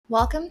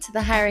Welcome to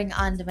the Hiring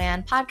on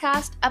Demand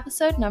podcast,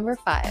 episode number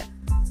 5.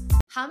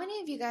 How many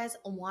of you guys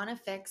want to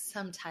fix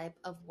some type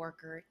of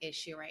worker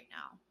issue right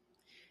now?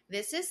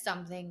 This is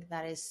something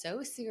that is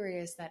so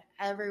serious that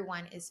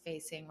everyone is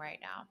facing right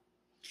now.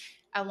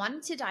 I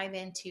wanted to dive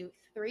into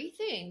 3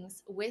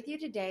 things with you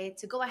today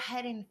to go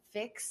ahead and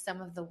fix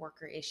some of the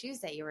worker issues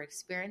that you're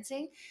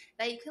experiencing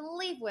that you can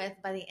leave with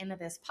by the end of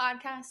this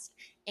podcast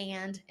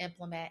and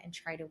implement and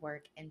try to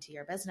work into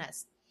your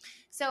business.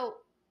 So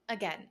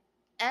again,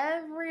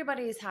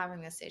 everybody's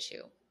having this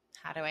issue.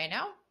 How do I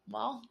know?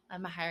 Well,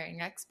 I'm a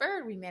hiring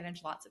expert. We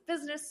manage lots of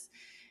business,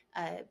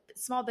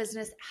 small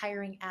business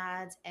hiring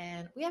ads,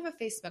 and we have a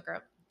Facebook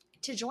group.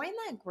 To join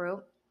that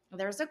group,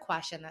 there's a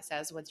question that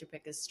says, what's your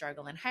biggest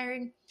struggle in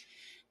hiring?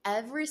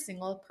 Every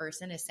single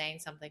person is saying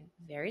something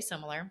very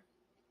similar,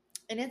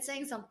 and it's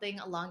saying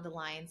something along the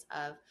lines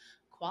of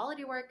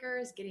quality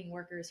workers, getting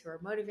workers who are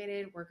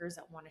motivated, workers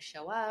that want to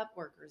show up,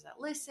 workers that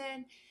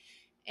listen.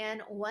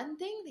 And one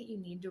thing that you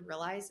need to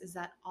realize is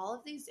that all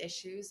of these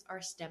issues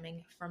are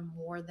stemming from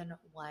more than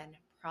one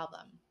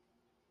problem.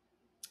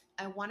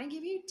 I want to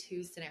give you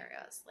 2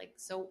 scenarios.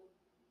 So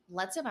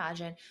let's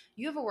imagine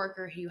you have a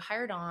worker who you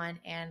hired on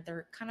and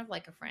they're kind of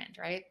like a friend,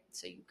 right?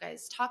 So you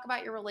guys talk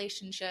about your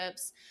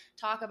relationships,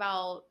 talk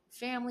about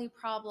family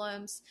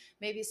problems,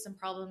 maybe some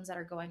problems that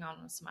are going on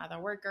with some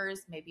other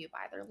workers, maybe you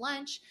buy their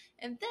lunch.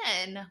 And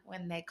then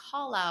when they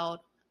call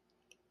out,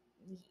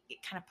 it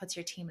kind of puts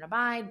your team in a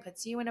bind,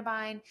 puts you in a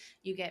bind.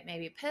 You get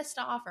maybe pissed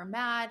off or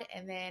mad,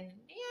 and then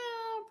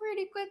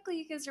pretty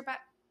quickly because you're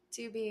back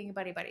to being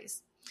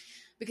buddies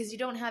because you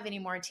don't have any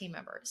more team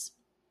members.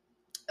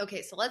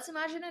 Okay, so let's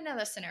imagine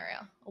another scenario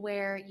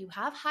where you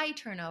have high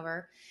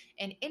turnover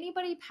and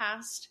anybody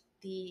past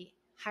the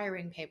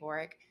hiring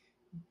paperwork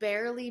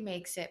barely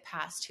makes it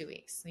past 2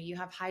 weeks. So you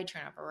have high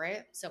turnover,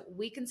 right? So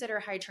we consider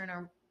high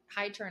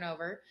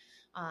turnover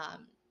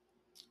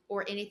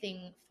or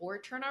anything for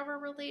turnover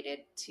related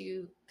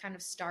to kind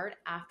of start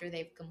after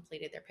they've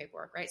completed their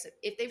paperwork, right? So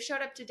if they've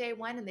showed up to day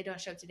 1 and they don't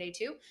show up to day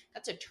 2,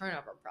 that's a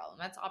turnover problem.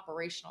 That's an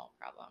operational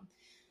problem.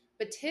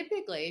 But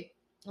typically,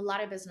 a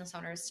lot of business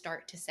owners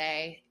start to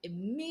say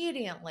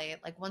immediately,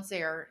 like once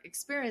they are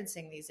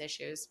experiencing these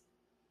issues,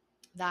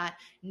 that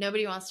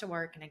nobody wants to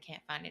work and I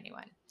can't find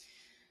anyone.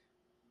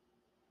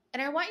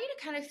 And I want you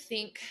to kind of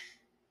think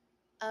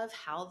of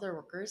how the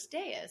worker's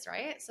day is,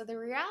 right? So the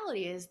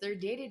reality is their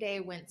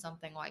day-to-day went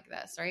something like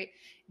this, right?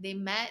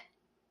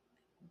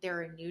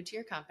 They're new to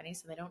your company,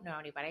 so they don't know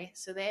anybody.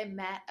 So they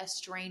met a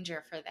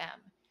stranger for them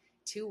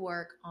to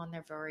work on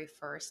their very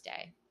first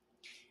day.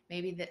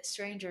 Maybe the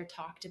stranger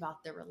talked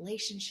about their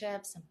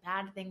relationships and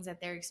bad things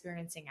that they're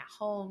experiencing at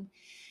home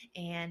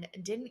and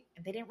they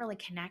didn't really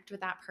connect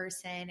with that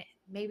person.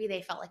 Maybe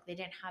they felt like they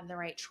didn't have the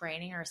right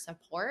training or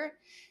support.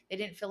 They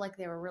didn't feel like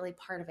they were really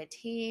part of a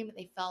team.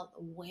 They felt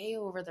way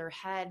over their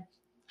head.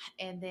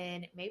 And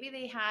then maybe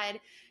they had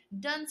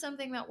done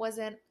something that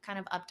wasn't kind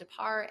of up to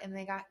par and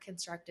they got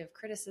constructive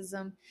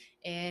criticism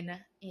in,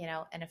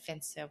 an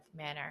offensive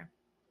manner.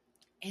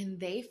 And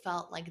they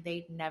felt like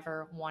they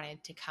never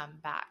wanted to come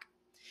back.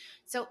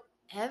 So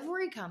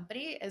every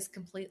company is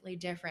completely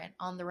different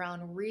on their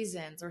own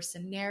reasons or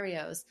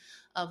scenarios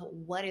of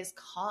what is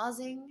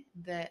causing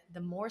the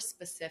more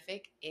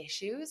specific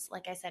issues.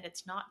 Like I said,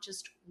 it's not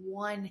just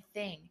one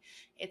thing.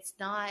 It's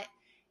not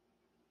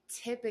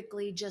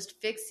typically just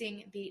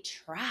fixing the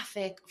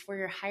traffic for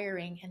your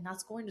hiring and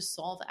that's going to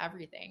solve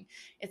everything.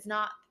 It's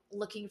not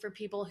looking for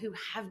people who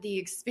have the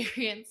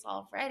experience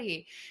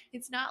already.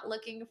 It's not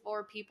looking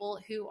for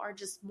people who are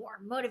just more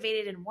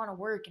motivated and want to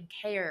work and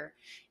care.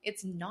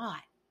 It's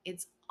not.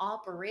 It's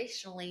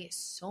operationally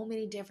so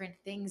many different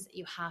things that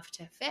you have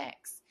to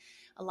fix.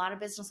 A lot of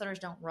business owners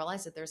don't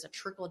realize that there's a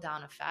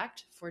trickle-down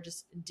effect for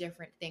just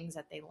different things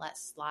that they let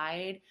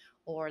slide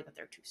or that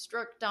they're too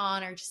strict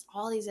on or just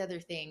all these other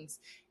things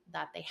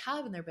that they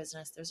have in their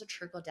business. There's a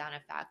trickle-down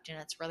effect, and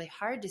it's really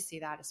hard to see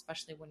that,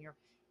 especially when you're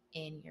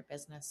in your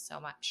business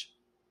so much.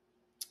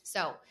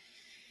 So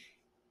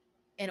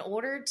in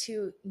order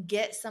to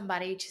get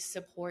somebody to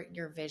support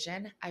your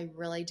vision, I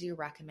really do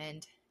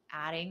recommend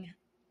adding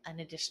an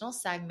additional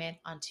segment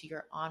onto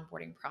your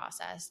onboarding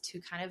process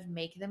to kind of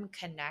make them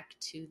connect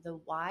to the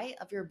why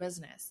of your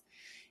business.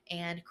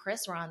 And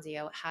Chris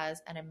Ronzio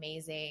has an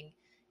amazing,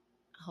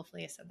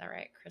 hopefully I said that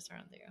right, Chris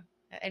Ronzio.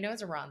 I know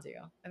it's a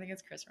Ronzio. I think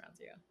it's Chris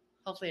Ronzio.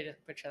 Hopefully I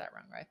didn't butcher that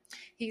wrong, right?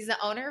 He's the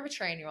owner of a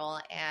Trainual,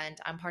 and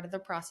I'm part of the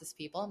process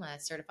people. I'm a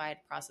certified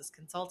process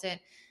consultant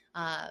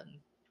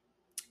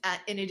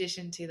in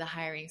addition to the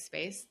hiring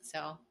space.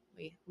 So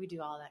we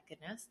do all that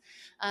goodness.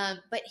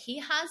 But he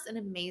has an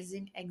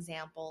amazing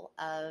example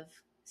of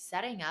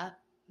setting up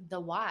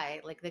the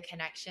why, like the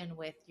connection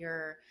with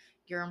your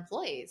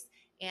employees.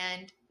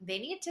 And they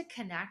need to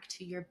connect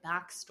to your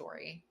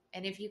backstory.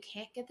 And if you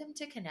can't get them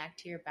to connect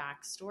to your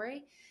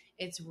backstory,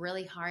 it's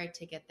really hard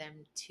to get them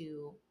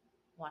to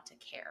want to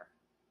care.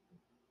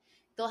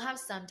 They'll have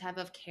some type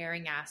of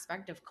caring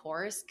aspect, of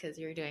course, because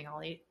you're doing all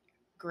the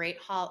great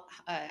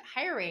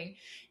hiring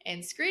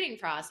and screening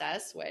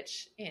process,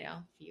 which,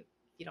 if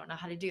you you don't know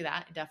how to do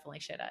that, you definitely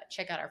should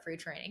check out our free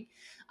training.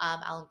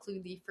 I'll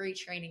include the free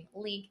training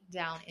link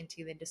down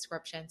into the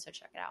description, so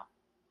check it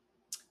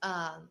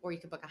out. Or you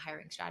can book a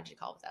hiring strategy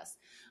call with us.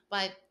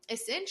 But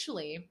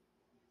essentially,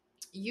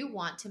 you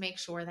want to make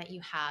sure that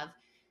you have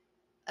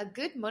a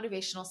good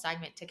motivational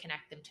segment to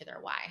connect them to their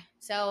why.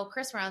 So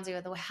Chris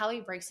Rounsley, how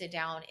he breaks it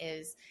down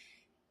is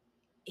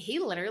he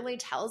literally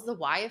tells the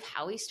why of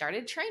how he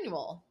started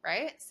Trainual,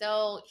 right?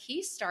 So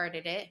he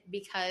started it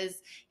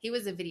because he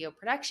was a video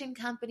production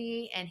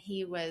company and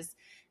he was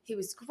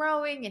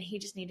growing and he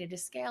just needed to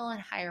scale and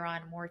hire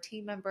on more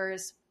team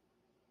members.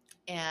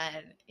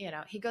 And,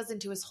 he goes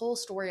into his whole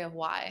story of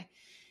why.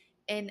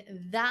 And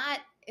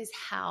that is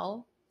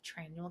how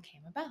Trainual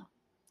came about.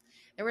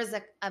 There was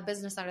a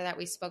business owner that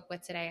we spoke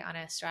with today on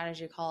a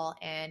strategy call,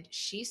 and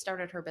she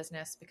started her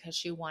business because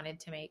she wanted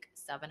to make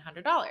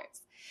 $700.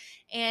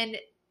 And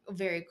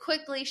very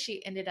quickly,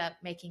 she ended up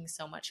making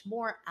so much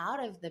more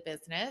out of the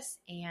business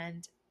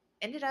and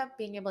ended up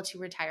being able to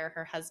retire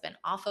her husband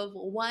off of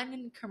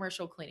one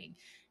commercial cleaning.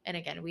 And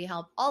again, we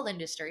help all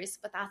industries,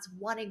 but that's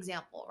one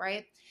example,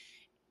 right?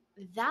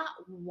 That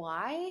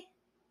why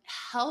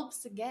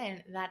helps,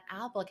 again, that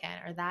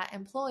applicant or that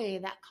employee,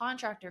 that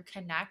contractor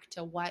connect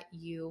to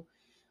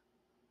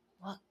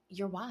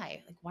your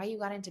why, like why you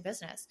got into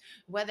business.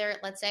 Whether,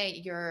 let's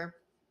say, you're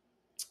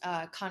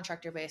a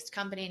contractor-based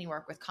company and you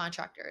work with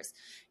contractors,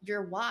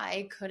 your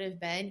why could have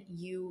been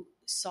you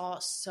saw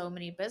so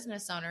many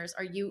business owners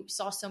or you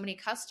saw so many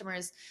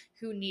customers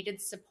who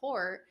needed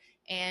support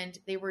and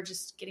they were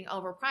just getting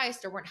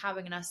overpriced or weren't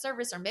having enough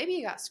service, or maybe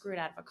you got screwed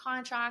out of a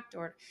contract,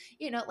 or,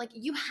 like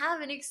you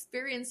have an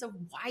experience of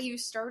why you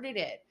started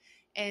it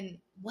and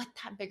what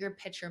that bigger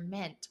picture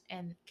meant,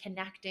 and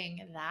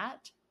connecting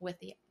that with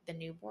the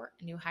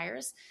new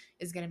hires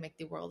is going to make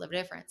the world of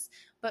difference.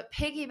 But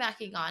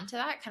piggybacking onto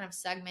that, kind of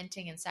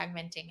segmenting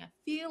a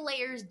few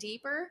layers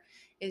deeper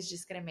is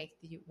just going to make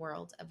the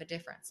world of a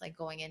difference. Like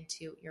going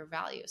into your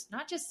values,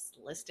 not just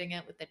listing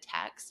it with the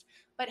text,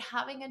 but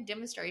having a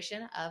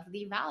demonstration of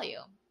the value,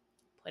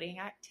 putting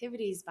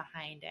activities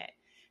behind it.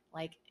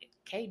 Like,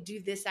 okay,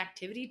 do this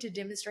activity to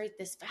demonstrate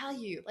this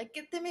value. Like,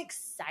 get them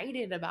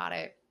excited about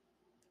it.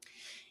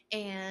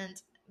 And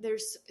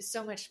there's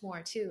so much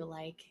more too,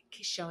 like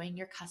showing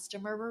your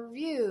customer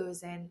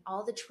reviews and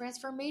all the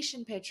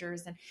transformation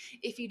pictures. And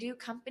if you do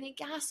company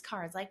gas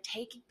cards, like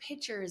taking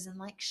pictures and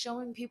like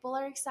showing people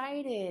are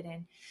excited,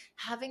 and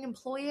having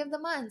employee of the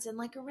month and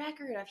like a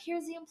record of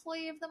here's the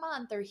employee of the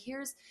month, or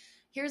here's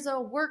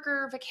a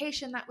worker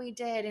vacation that we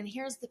did, and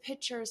here's the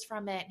pictures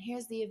from it, and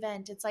here's the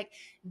event. It's like,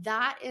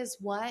 that is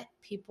what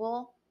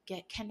people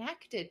get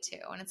connected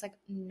to. And it's like,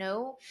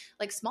 no,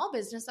 like small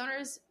business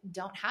owners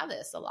don't have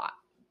this a lot.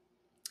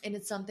 And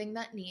it's something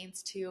that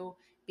needs to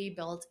be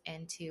built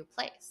into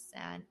place.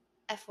 And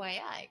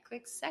FYI,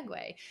 quick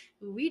segue,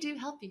 we do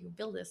help you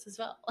build this as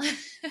well. All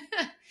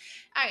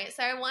right,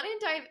 so I want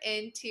to dive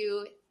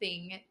into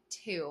thing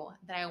 2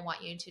 that I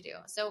want you to do.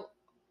 So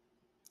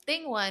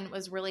thing 1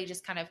 was really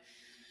just kind of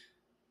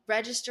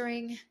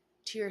registering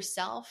to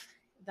yourself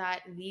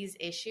that these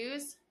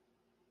issues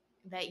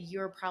that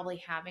you're probably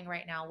having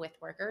right now with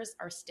workers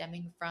are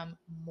stemming from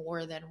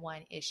more than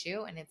one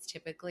issue. And it's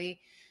typically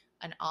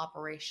an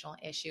operational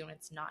issue, and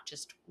it's not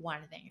just one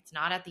thing. It's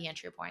not at the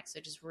entry point. So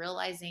just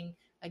realizing,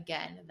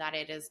 again, that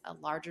it is a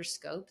larger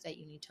scope that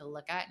you need to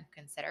look at and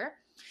consider.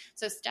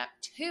 So step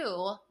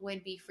 2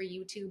 would be for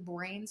you to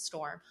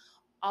brainstorm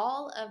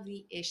all of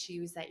the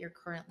issues that you're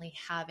currently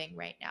having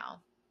right now.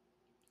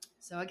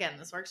 So again,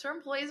 this works for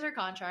employees or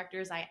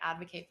contractors. I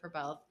advocate for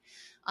both.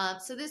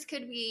 So this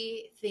could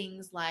be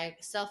things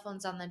like cell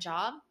phones on the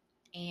job,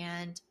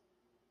 and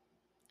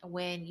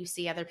when you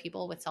see other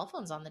people with cell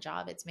phones on the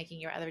job, it's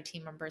making your other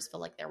team members feel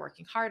like they're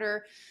working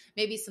harder.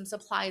 Maybe some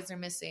supplies are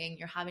missing.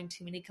 You're having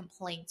too many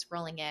complaints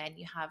rolling in.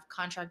 You have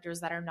contractors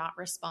that are not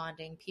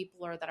responding.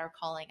 People that are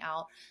calling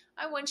out.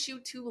 I want you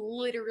to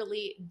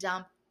literally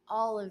dump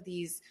all of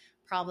these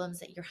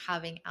problems that you're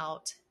having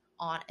out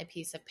on a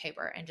piece of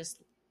paper and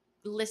just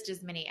list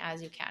as many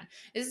as you can.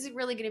 This is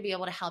really going to be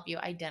able to help you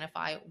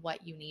identify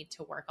what you need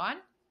to work on.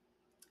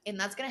 And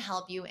that's going to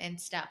help you in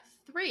step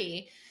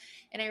 3.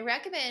 And I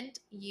recommend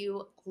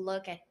you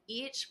look at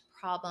each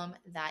problem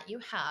that you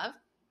have,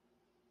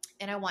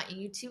 and I want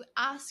you to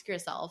ask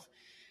yourself,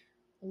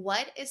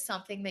 what is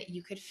something that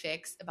you could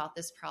fix about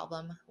this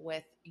problem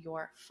with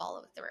your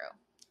follow-through?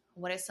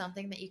 What is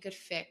something that you could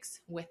fix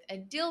with a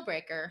deal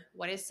breaker?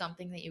 What is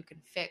something that you can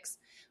fix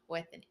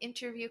with an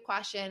interview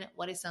question?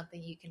 What is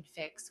something you can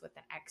fix with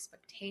an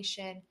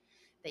expectation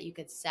that you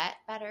could set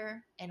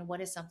better? And what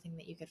is something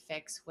that you could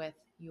fix with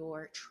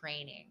your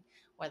training?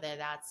 Whether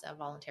that's a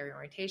voluntary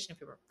orientation if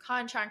you work with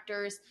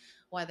contractors,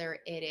 whether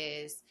it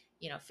is,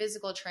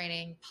 physical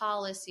training,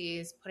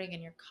 policies, putting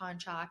in your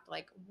contract,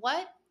 like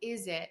what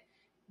is it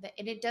that,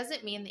 and it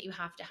doesn't mean that you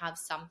have to have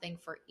something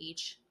for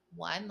each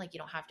one. Like you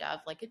don't have to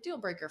have like a deal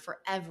breaker for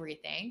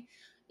everything,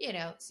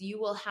 so you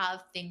will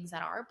have things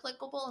that are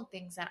applicable and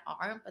things that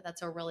aren't, but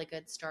that's a really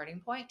good starting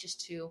point just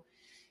to,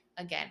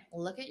 again,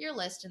 look at your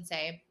list and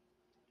say,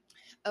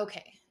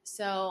 okay,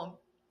 so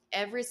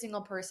every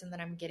single person that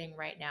I'm getting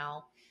right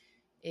now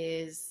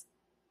is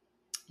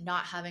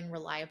not having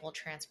reliable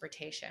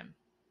transportation.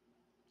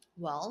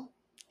 Well,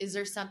 is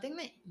there something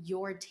that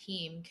your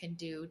team can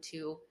do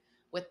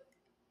with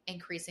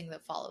increasing the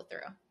follow through?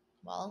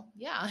 Well,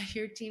 yeah,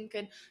 your team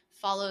could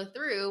follow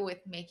through with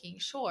making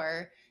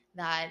sure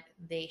that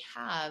they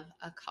have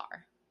a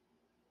car.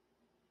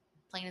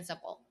 Plain and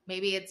simple.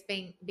 Maybe it's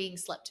being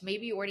slipped.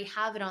 Maybe you already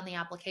have it on the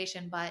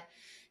application, but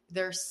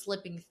they're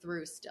slipping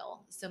through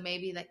still. So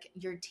maybe that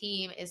your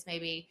team is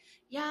maybe,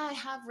 yeah, I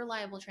have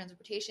reliable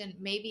transportation.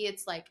 Maybe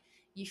it's like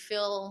you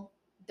feel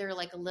they're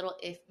like a little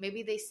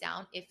maybe they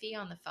sound iffy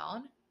on the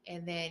phone,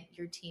 and then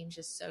your team's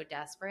just so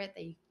desperate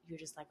that you're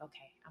just like,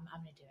 okay, I'm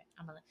going to do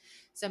it.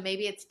 So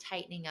maybe it's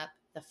tightening up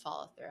the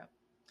follow through.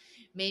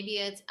 Maybe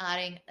it's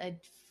adding a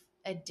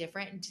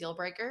different deal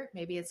breaker.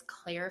 Maybe it's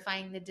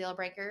clarifying the deal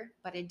breaker,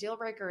 but a deal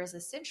breaker is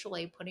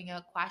essentially putting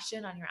a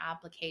question on your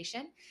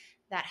application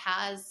that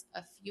has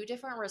a few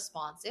different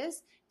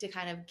responses to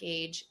kind of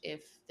gauge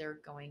if they're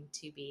going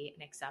to be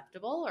an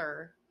acceptable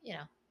or,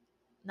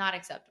 not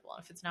acceptable.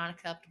 If it's not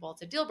acceptable,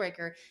 it's a deal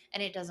breaker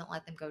and it doesn't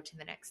let them go to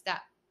the next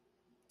step.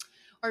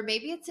 Or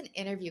maybe it's an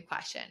interview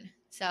question.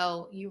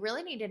 So you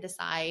really need to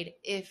decide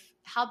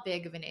how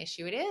big of an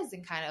issue it is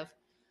and kind of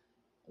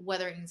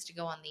whether it needs to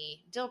go on the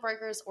deal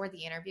breakers or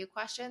the interview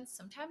questions.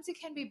 Sometimes it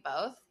can be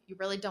both. You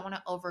really don't want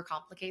to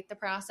overcomplicate the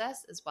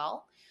process as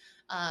well.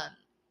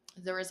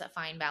 There is a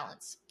fine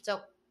balance.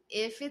 So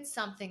if it's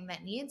something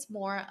that needs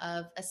more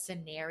of a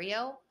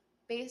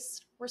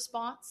scenario-based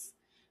response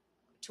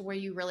to where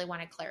you really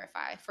want to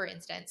clarify, for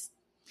instance,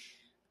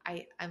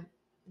 I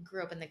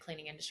grew up in the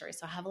cleaning industry,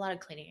 so I have a lot of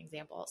cleaning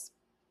examples.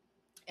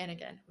 And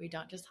again, we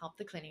don't just help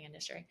the cleaning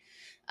industry.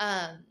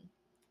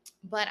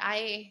 But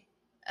a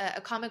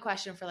common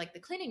question for like the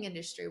cleaning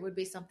industry would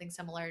be something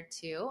similar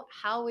to,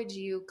 how would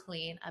you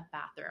clean a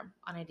bathroom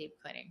on a deep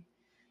cleaning?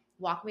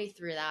 Walk me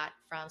through that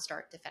from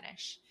start to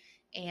finish.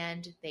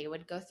 And they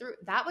would go through.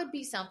 That would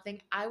be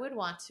something I would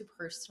want to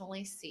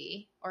personally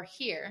see or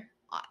hear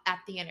at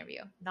the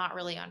interview, not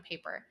really on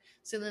paper.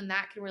 So then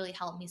that can really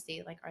help me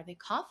see, like, are they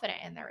confident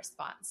in their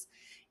response?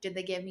 Did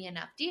they give me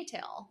enough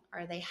detail?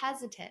 Are they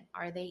hesitant?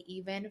 Are they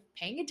even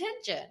paying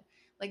attention?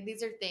 Like,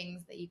 these are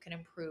things that you can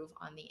improve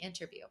on the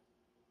interview.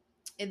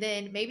 And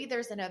then maybe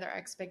there's another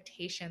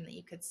expectation that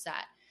you could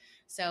set.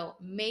 So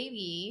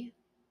maybe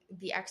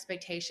the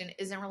expectation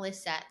isn't really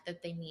set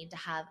that they need to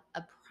have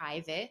a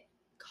private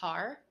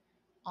car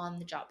on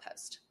the job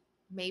post.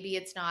 Maybe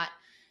it's not,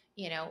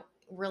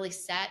 really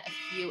set a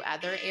few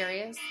other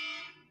areas.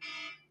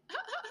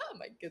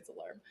 My kid's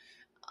alarm.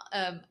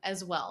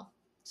 As well.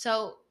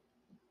 So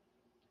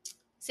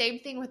same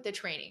thing with the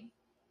training.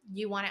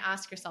 You want to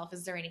ask yourself,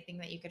 is there anything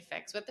that you could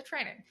fix with the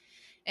training?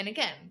 And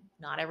again,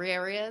 not every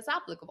area is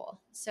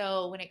applicable.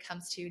 So when it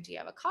comes to, do you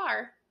have a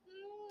car?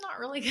 Not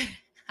really going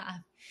to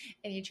have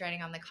any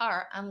training on the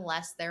car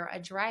unless they're a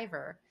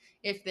driver.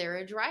 If they're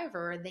a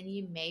driver, then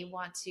you may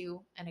want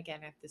to, and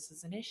again, if this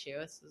is an issue,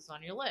 this is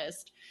on your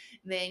list,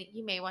 then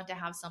you may want to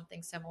have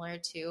something similar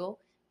to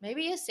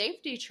maybe a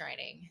safety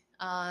training.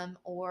 And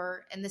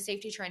the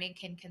safety training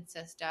can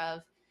consist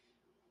of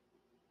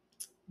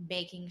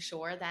making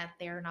sure that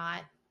they're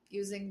not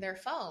using their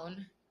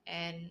phone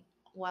and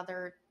while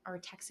they're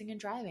texting and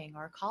driving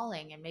or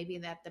calling, and maybe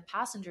that the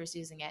passenger's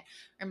using it,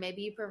 or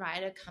maybe you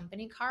provide a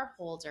company card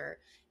holder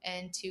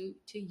and to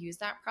use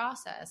that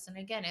process. And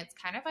again, it's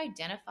kind of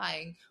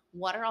identifying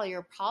what are all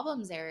your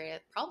problem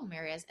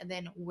areas, and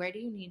then where do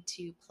you need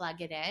to plug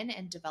it in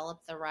and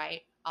develop the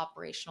right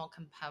operational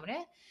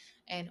component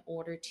in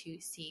order to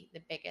see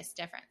the biggest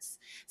difference.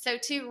 So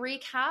to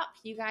recap,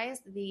 you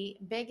guys, the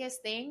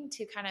biggest thing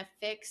to kind of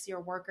fix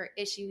your worker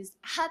issues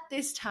at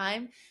this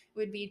time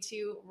would be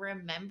to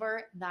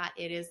remember that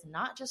it is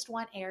not just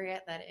one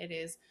area, that it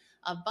is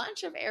a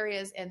bunch of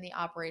areas in the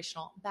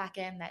operational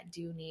backend that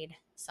do need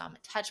some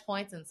touch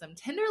points and some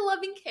tender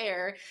loving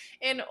care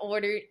in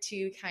order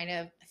to kind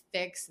of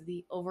fix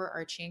the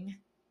overarching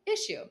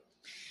issue.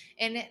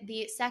 And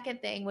the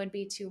second thing would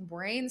be to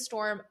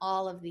brainstorm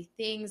all of the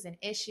things and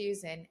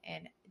issues and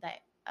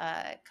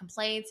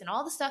complaints and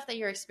all the stuff that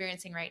you're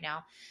experiencing right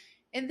now.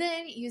 And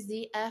then use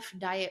the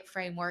F-Diet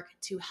framework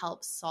to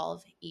help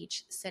solve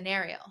each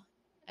scenario.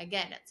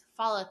 Again, it's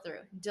follow through,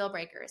 deal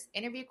breakers,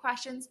 interview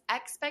questions,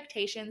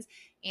 expectations,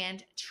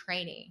 and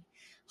training.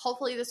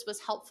 Hopefully this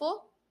was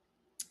helpful,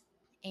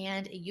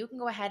 and you can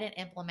go ahead and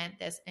implement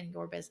this in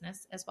your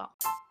business as well.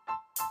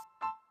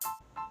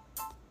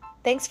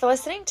 Thanks for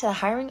listening to the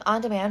Hiring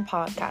On Demand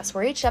podcast,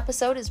 where each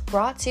episode is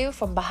brought to you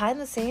from behind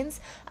the scenes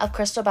of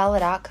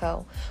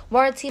CrystalBella.co,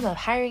 where a team of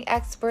hiring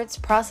experts,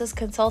 process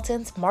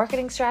consultants,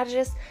 marketing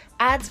strategists,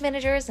 ads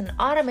managers, and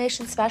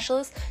automation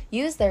specialists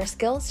use their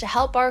skills to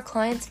help our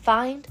clients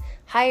find,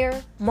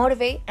 hire,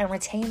 motivate, and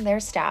retain their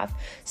staff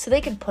so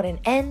they can put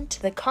an end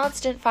to the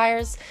constant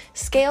fires,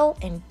 scale,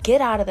 and get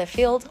out of the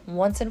field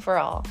once and for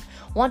all.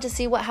 Want to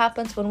see what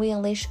happens when we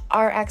unleash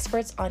our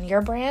experts on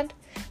your brand?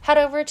 Head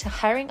over to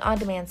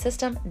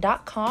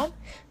hiringondemandsystem.com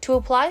to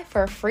apply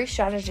for a free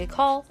strategy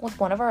call with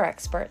one of our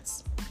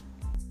experts.